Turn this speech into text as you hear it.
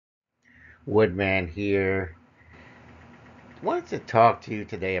Woodman here. Wanted to talk to you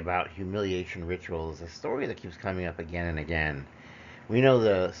today about humiliation rituals, a story that keeps coming up again and again. We know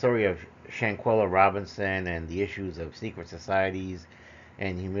the story of Shanquella Robinson and the issues of secret societies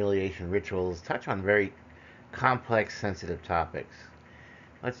and humiliation rituals touch on very complex, sensitive topics.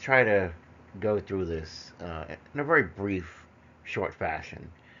 Let's try to go through this in a very brief, short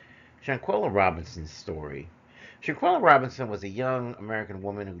fashion. Shanquella Robinson's story. Shanquella Robinson was a young American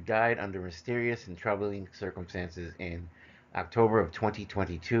woman who died under mysterious and troubling circumstances in October of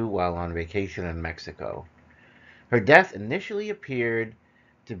 2022 while on vacation in Mexico. Her death initially appeared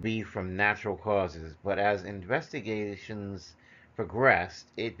to be from natural causes, but as investigations progressed,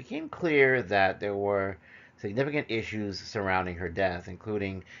 it became clear that there were significant issues surrounding her death,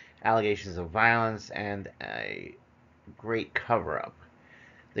 including allegations of violence and a great cover up.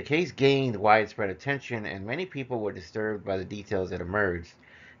 The case gained widespread attention, and many people were disturbed by the details that emerged,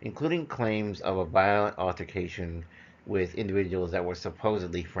 including claims of a violent altercation with individuals that were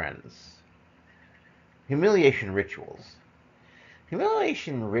supposedly friends. Humiliation rituals.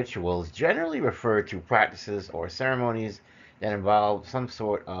 Humiliation rituals generally refer to practices or ceremonies that involve some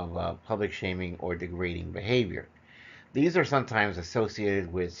sort of public shaming or degrading behavior. These are sometimes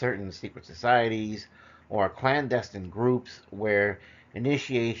associated with certain secret societies or clandestine groups where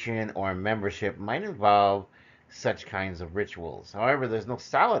initiation or membership might involve such kinds of rituals. However, there's no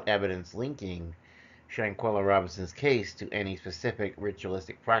solid evidence linking Shanquella Robinson's case to any specific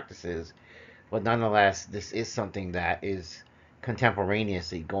ritualistic practices, but nonetheless, this is something that is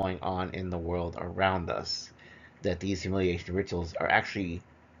contemporaneously going on in the world around us. That these humiliation rituals are actually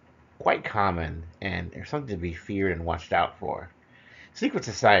quite common and are something to be feared and watched out for. Secret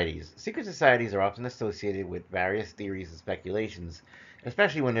societies. Secret societies are often associated with various theories and speculations,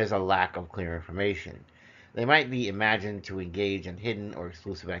 especially when there's a lack of clear information. They might be imagined to engage in hidden or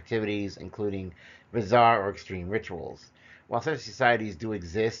exclusive activities, including bizarre or extreme rituals. While such societies do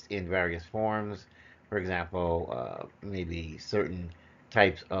exist in various forms, for example, maybe certain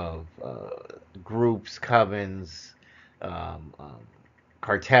types of groups, covens, um, um,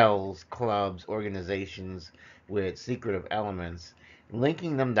 cartels, clubs, organizations with secretive elements,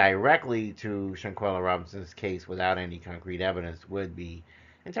 linking them directly to Shanquella Robinson's case without any concrete evidence would be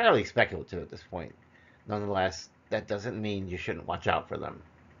entirely speculative at this point. Nonetheless, that doesn't mean you shouldn't watch out for them.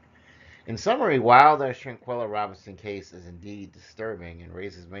 In summary, while the Shanquella Robinson case is indeed disturbing and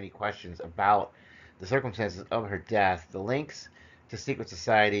raises many questions about the circumstances of her death, the links to secret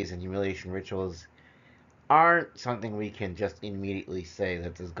societies and humiliation rituals aren't something we can just immediately say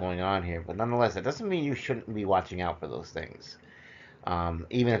that is going on here. But nonetheless, that doesn't mean you shouldn't be watching out for those things,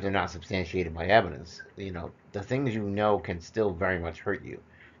 even if they're not substantiated by evidence. The things you know can still very much hurt you.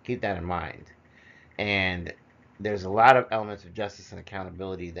 Keep that in mind. And there's a lot of elements of justice and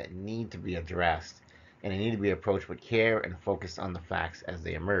accountability that need to be addressed, and they need to be approached with care and focused on the facts as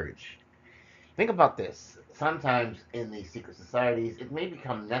they emerge. Think about this. Sometimes in these secret societies, it may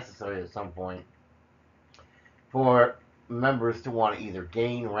become necessary at some point for members to want to either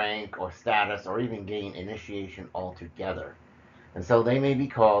gain rank or status or even gain initiation altogether. And so they may be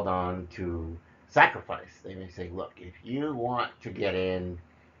called on to sacrifice. They may say, look, if you want to get in,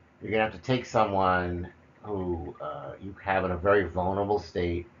 you're going to have to take someone who you have in a very vulnerable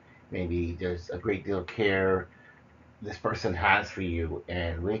state. Maybe there's a great deal of care this person has for you,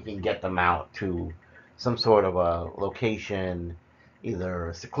 and we can get them out to some sort of a location,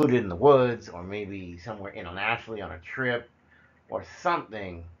 either secluded in the woods or maybe somewhere internationally on a trip or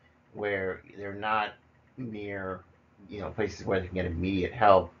something where they're not near, places where they can get immediate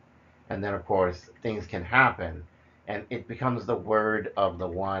help. And then, of course, things can happen. And it becomes the word of the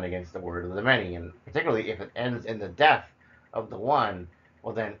one against the word of the many. And particularly if it ends in the death of the one,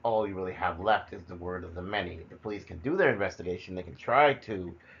 well, then all you really have left is the word of the many. The police can do their investigation, they can try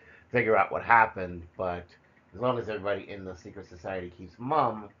to figure out what happened, but as long as everybody in the secret society keeps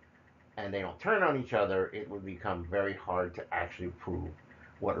mum and they don't turn on each other, it would become very hard to actually prove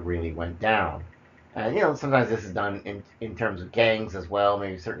what really went down. And sometimes this is done in terms of gangs as well.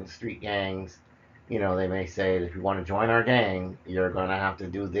 Maybe certain street gangs, they may say if you want to join our gang, you're going to have to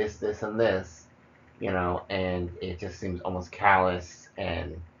do this, this, and this. And it just seems almost callous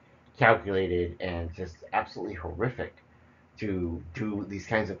and calculated and just absolutely horrific to do these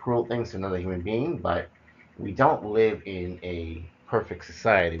kinds of cruel things to another human being. But we don't live in a perfect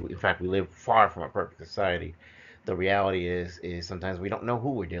society. In fact, we live far from a perfect society. The reality is sometimes we don't know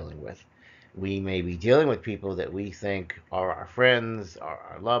who we're dealing with. We may be dealing with people that we think are our friends, are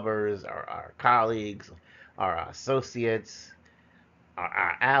our lovers, are our colleagues, are our associates, are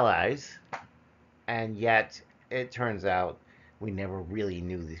our allies, and yet it turns out we never really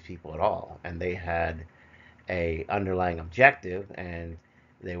knew these people at all, and they had a underlying objective, and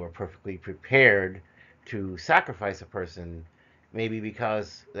they were perfectly prepared to sacrifice a person, maybe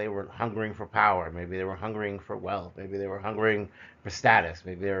because they were hungering for power, maybe they were hungering for wealth, maybe they were hungering for status,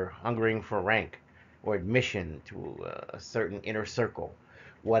 maybe they were hungering for rank or admission to a certain inner circle.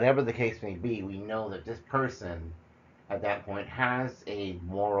 Whatever the case may be, we know that this person at that point has a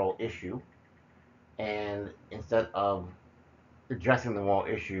moral issue, and instead of addressing the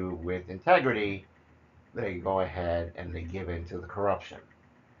moral issue with integrity, they go ahead and they give in to the corruption.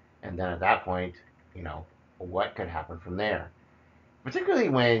 And then at that point, you know, what could happen from there? Particularly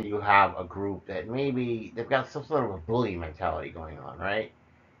when you have a group that maybe they've got some sort of a bully mentality going on, right?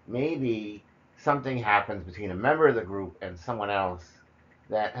 Maybe something happens between a member of the group and someone else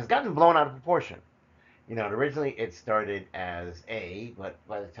that has gotten blown out of proportion. You know, originally it started as A, but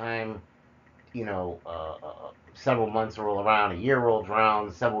by the time, several months roll around, a year rolls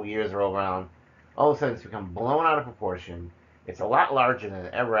around, several years roll around, all of a sudden it's become blown out of proportion. It's a lot larger than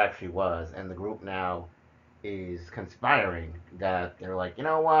it ever actually was, and the group now is conspiring that they're like, you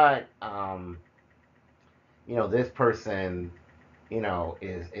know what, this person,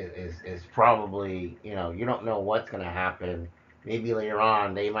 is probably, you don't know what's going to happen. Maybe later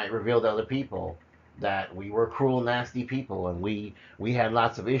on they might reveal to other people that we were cruel, nasty people and we had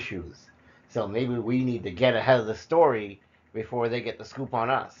lots of issues. So maybe we need to get ahead of the story before they get the scoop on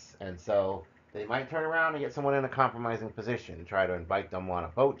us. And so they might turn around and get someone in a compromising position, try to invite them on a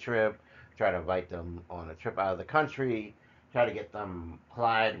boat trip, try to invite them on a trip out of the country, try to get them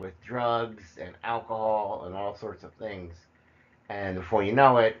plied with drugs and alcohol and all sorts of things. And before you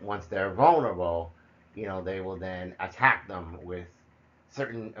know it, once they're vulnerable, they will then attack them with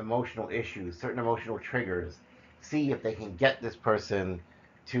certain emotional issues, certain emotional triggers, see if they can get this person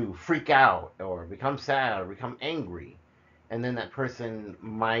to freak out or become sad or become angry. And then that person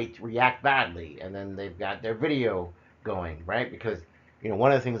might react badly, and then they've got their video going, right? Because,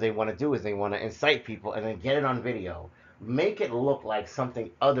 one of the things they want to do is they want to incite people and then get it on video. Make it look like something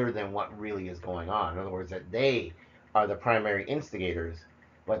other than what really is going on. In other words, that they are the primary instigators,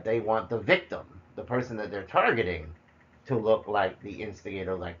 but they want the victim, the person that they're targeting, to look like the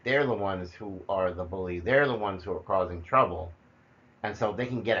instigator, like they're the ones who are the bully, they're the ones who are causing trouble. And so they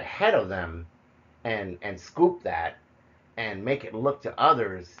can get ahead of them and scoop that and make it look to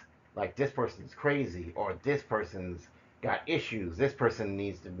others like this person's crazy, or this person's got issues, this person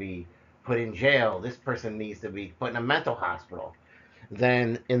needs to be put in jail, this person needs to be put in a mental hospital.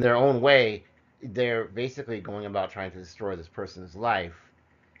 Then in their own way, they're basically going about trying to destroy this person's life.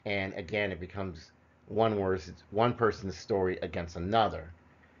 And again, it becomes one person's story against another.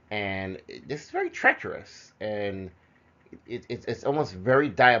 And this is very treacherous, and it's almost very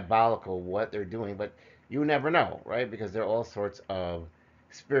diabolical what they're doing, but you never know, right? Because there are all sorts of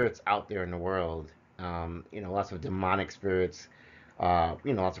spirits out there in the world. Lots of demonic spirits,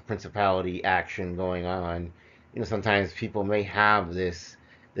 lots of principality action going on. Sometimes people may have this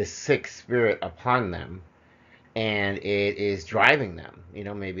sick spirit upon them, and it is driving them.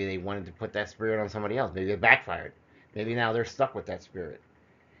 Maybe they wanted to put that spirit on somebody else. Maybe it backfired. Maybe now they're stuck with that spirit,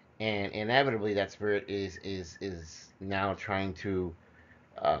 and inevitably that spirit is now trying to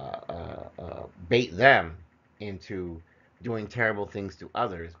bait them into doing terrible things to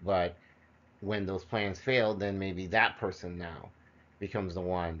others. But when those plans fail, then maybe that person now becomes the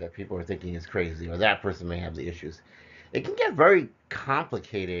one that people are thinking is crazy, or that person may have the issues. It can get very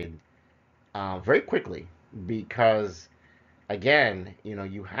complicated very quickly because, again,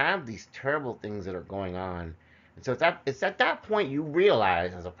 you have these terrible things that are going on. And so it's at that point you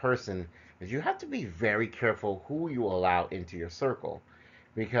realize as a person that you have to be very careful who you allow into your circle,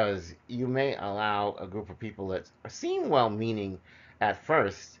 because you may allow a group of people that seem well-meaning at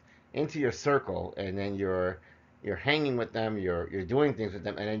first into your circle, and then you're hanging with them, you're doing things with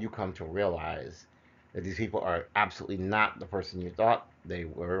them, and then you come to realize that these people are absolutely not the person you thought they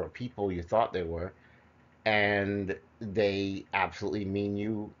were, or people you thought they were, and they absolutely mean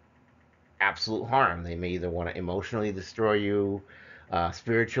you absolute harm. They may either want to emotionally destroy you,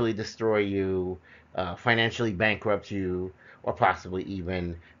 spiritually destroy you, financially bankrupt you, or possibly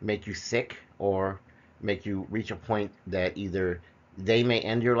even make you sick, or make you reach a point that either they may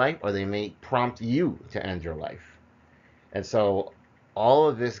end your life or they may prompt you to end your life. And so all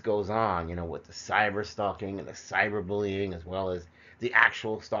of this goes on, with the cyber stalking and the cyber bullying, as well as the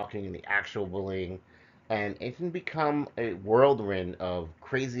actual stalking and the actual bullying. And it can become a whirlwind of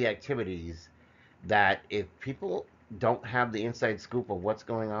crazy activities that if people don't have the inside scoop of what's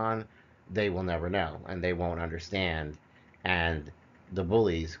going on, they will never know and they won't understand. And the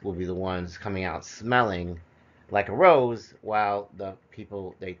bullies will be the ones coming out smelling like a rose, while the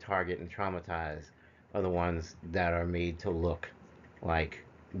people they target and traumatize are the ones that are made to look like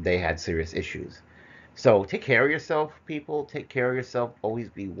they had serious issues. So take care of yourself, people. Take care of yourself. Always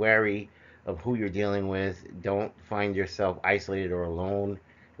be wary of who you're dealing with. Don't find yourself isolated or alone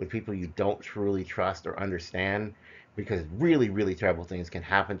with people you don't truly trust or understand, because really, really terrible things can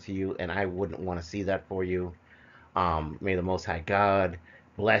happen to you, and I wouldn't want to see that for you. May the Most High God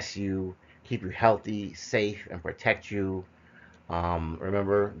bless you, keep you healthy, safe, and protect you.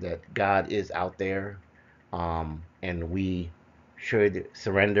 Remember that God is out there, and we should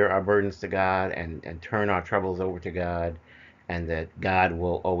surrender our burdens to God, and turn our troubles over to God, and that God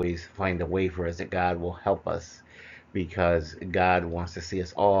will always find a way for us, that God will help us, because God wants to see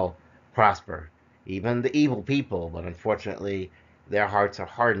us all prosper, even the evil people. But unfortunately, their hearts are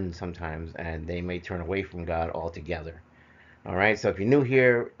hardened sometimes, and they may turn away from God altogether. All right, so if you're new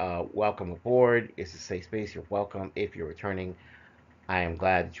here, welcome aboard. It's a safe space. You're welcome. If you're returning, I am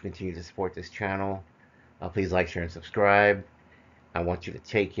glad that you continue to support this channel. Please like, share, and subscribe. I want you to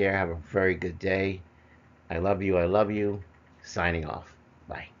take care. Have a very good day. I love you. I love you. Signing off.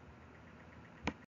 Bye.